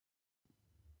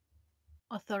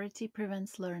Authority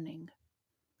prevents learning.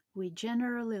 We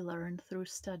generally learn through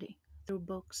study, through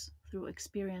books, through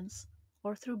experience,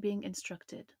 or through being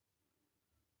instructed.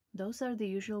 Those are the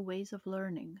usual ways of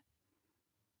learning.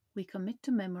 We commit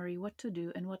to memory what to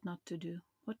do and what not to do,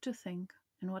 what to think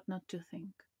and what not to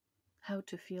think, how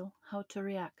to feel, how to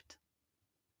react.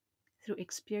 Through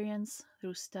experience,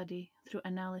 through study, through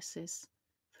analysis,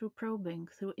 through probing,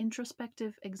 through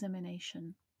introspective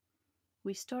examination,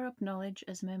 we store up knowledge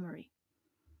as memory,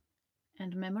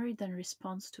 and memory then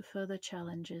responds to further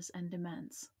challenges and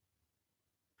demands,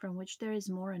 from which there is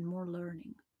more and more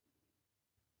learning.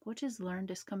 What is learned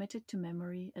is committed to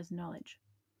memory as knowledge,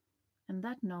 and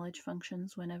that knowledge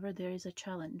functions whenever there is a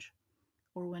challenge,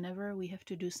 or whenever we have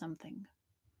to do something.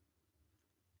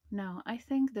 Now, I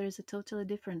think there is a totally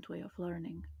different way of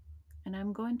learning, and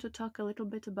I'm going to talk a little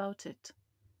bit about it.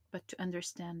 But to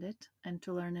understand it and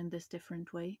to learn in this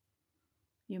different way,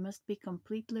 you must be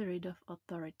completely rid of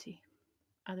authority.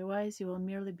 Otherwise, you will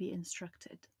merely be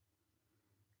instructed,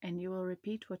 and you will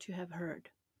repeat what you have heard.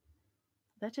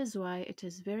 That is why it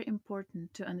is very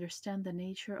important to understand the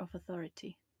nature of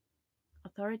authority.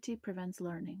 Authority prevents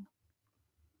learning.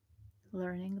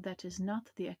 Learning that is not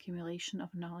the accumulation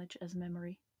of knowledge as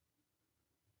memory.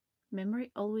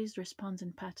 Memory always responds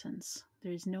in patterns.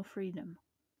 There is no freedom.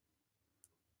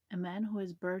 A man who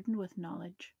is burdened with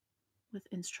knowledge, with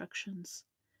instructions,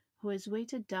 who is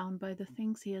weighted down by the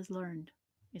things he has learned,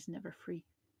 is never free.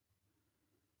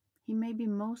 He may be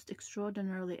most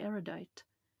extraordinarily erudite,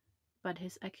 but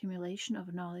his accumulation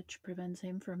of knowledge prevents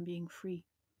him from being free,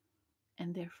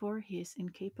 and therefore he is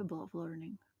incapable of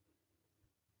learning.